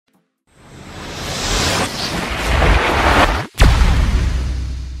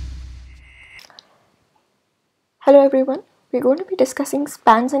Hello everyone, we're going to be discussing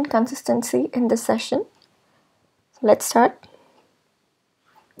spans and consistency in this session. So let's start.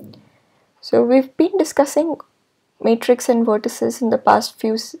 So we've been discussing matrix and vertices in the past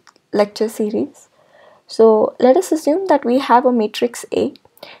few lecture series. So let us assume that we have a matrix A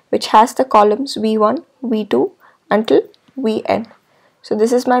which has the columns v1, v2 until vn. So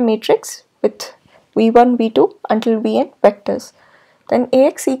this is my matrix with v1, v2 until vn vectors. Then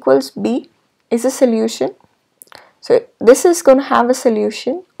Ax equals b is a solution. So this is going to have a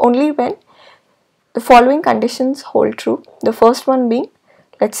solution only when the following conditions hold true. The first one being,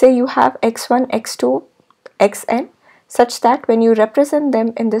 let's say you have x1, x2, xn, such that when you represent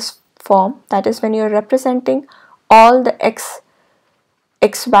them in this form, that is when you're representing all the x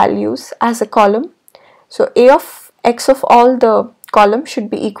values as a column, so a of x of all the columns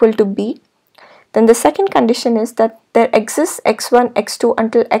should be equal to b. Then the second condition is that there exists x1, x2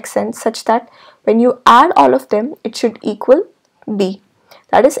 until xn such that when you add all of them, it should equal b.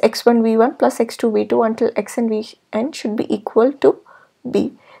 That is x1 v1 plus x2 v2 until xn vn should be equal to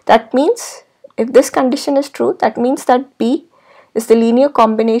b. That means if this condition is true, that means that b is the linear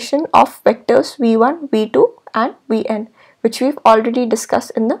combination of vectors v1, v2 and vn, which we've already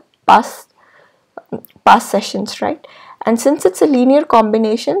discussed in the past sessions, right? And since it's a linear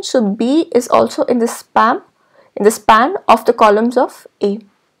combination, so b is also in the span of the columns of A,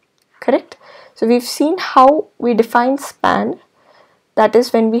 correct? So we've seen how we define span, that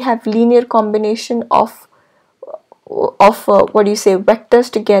is when we have linear combination of vectors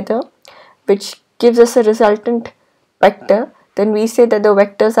together, which gives us a resultant vector. Then we say that the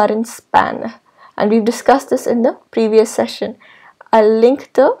vectors are in span, and we've discussed this in the previous session. I'll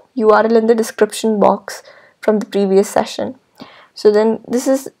link the URL in the description box from the previous session. So then this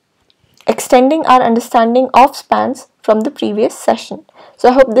is extending our understanding of spans from the previous session. So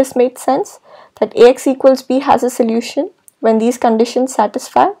I hope this made sense, that Ax equals b has a solution when these conditions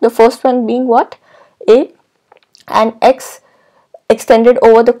satisfy. The first one being what? A and x extended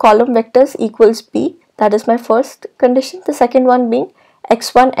over the column vectors equals b. That is my first condition. The second one being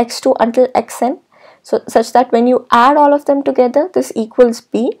x1, x2 until xn, so such that when you add all of them together, this equals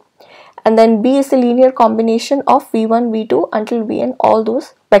b. And then b is the linear combination of v1, v2 until vn, all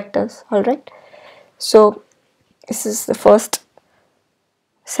those vectors. Alright, so this is the first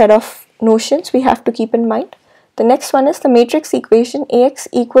set of notions we have to keep in mind. The next one is the matrix equation Ax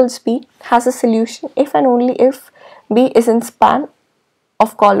equals b has a solution if and only if b is in span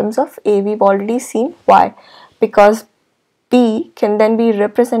of columns of A. We've already seen why, because b can then be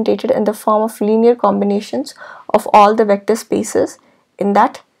represented in the form of linear combinations of all the vector spaces in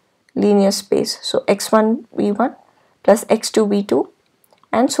that linear space. So x1 v1 plus x2 v2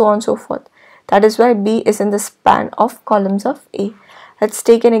 and so on and so forth. That is why b is in the span of columns of A. Let's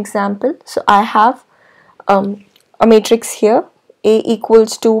take an example. So I have a matrix here, A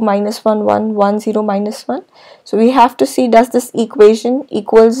equals 2, minus 1, 1, 1, 0, minus 1. So we have to see, does this equation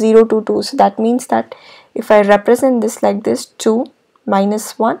equal 0 to 2? So that means that if I represent this like this, 2,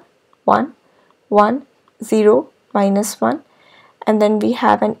 minus 1, 1, 1, 0, minus 1, and then we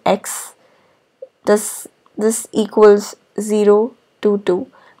have an x, this equals 0 to 2,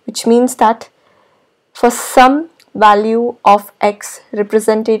 which means that for some value of x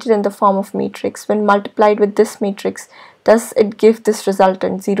represented in the form of matrix, when multiplied with this matrix, does it give this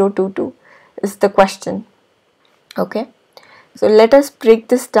resultant 0 to 2 is the question. Okay, so let us break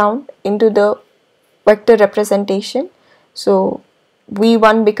this down into the vector representation. So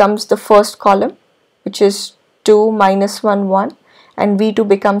v1 becomes the first column, which is 2, minus 1, 1, and v2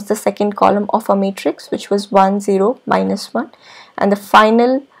 becomes the second column of a matrix, which was 1, 0, minus 1, and the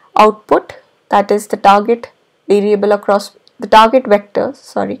final output, that is the target variable across the target vector,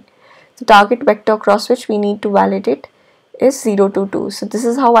 the target vector across which we need to validate is 0 to 2. So this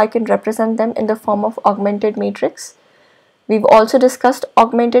is how I can represent them in the form of augmented matrix. We've also discussed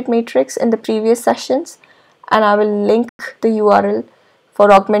augmented matrix in the previous sessions, and I will link the URL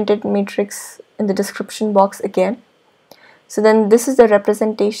for augmented matrix in the description box again. So then this is the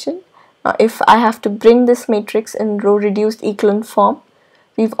representation. Now if I have to bring this matrix in row reduced echelon form,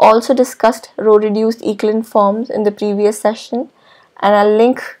 we've also discussed row reduced echelon forms in the previous session, and I'll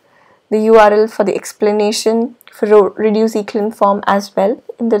link the URL for the explanation for row reduced echelon form as well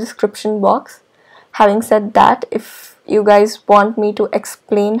in the description box. Having said that, if you guys want me to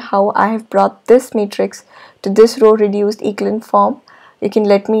explain how I have brought this matrix to this row reduced echelon form, you can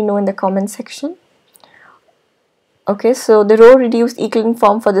let me know in the comment section. Okay, so the row reduced echelon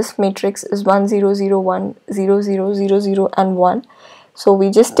form for this matrix is 1, 0, 0, 1, 0, 0, 0, 0 and 1. So we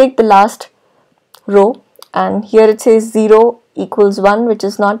just take the last row, and here it says 0 equals 1, which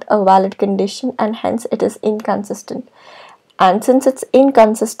is not a valid condition, and hence it is inconsistent. And since it's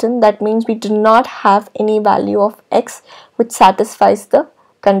inconsistent, that means we do not have any value of x which satisfies the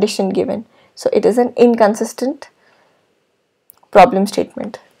condition given. So it is an inconsistent problem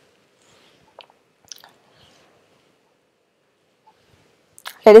statement.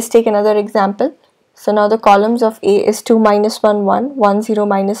 Let us take another example. So now the columns of A is 2 minus 1 1, 1 0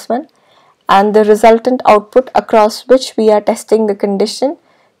 minus 1, and the resultant output across which we are testing the condition,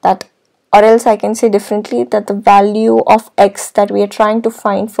 that, or else I can say differently, that the value of x that we are trying to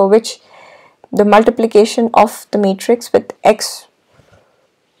find, for which the multiplication of the matrix with x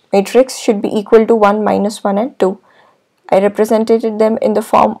matrix should be equal to 1 minus 1 and 2. I represented them in the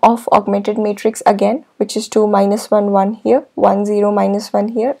form of augmented matrix again, which is 2 minus 1 1 here, 1 0 minus 1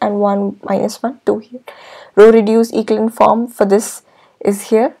 here, and 1 minus 1 2 here. Row reduced echelon form for this is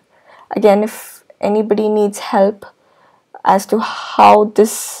here. Again, if anybody needs help as to how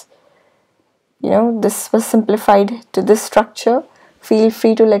this, this was simplified to this structure, feel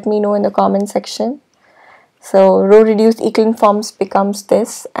free to let me know in the comment section. So row reduced echelon forms becomes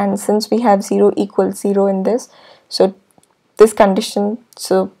this, and since we have 0 equals 0 in this, so this condition,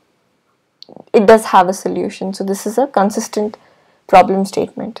 so it does have a solution. So this is a consistent problem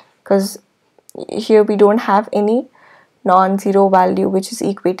statement, because here we don't have any non-zero value which is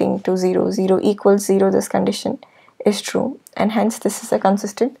equating to 0. 0 equals 0, this condition is true, and hence this is a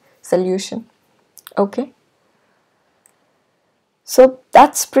consistent solution. Okay, so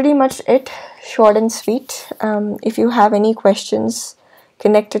that's pretty much it, short and sweet. If you have any questions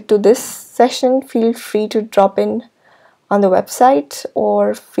connected to this session, feel free to drop in on the website,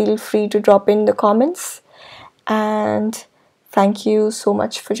 or feel free to drop in the comments. And thank you so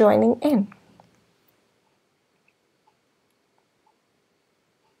much for joining in.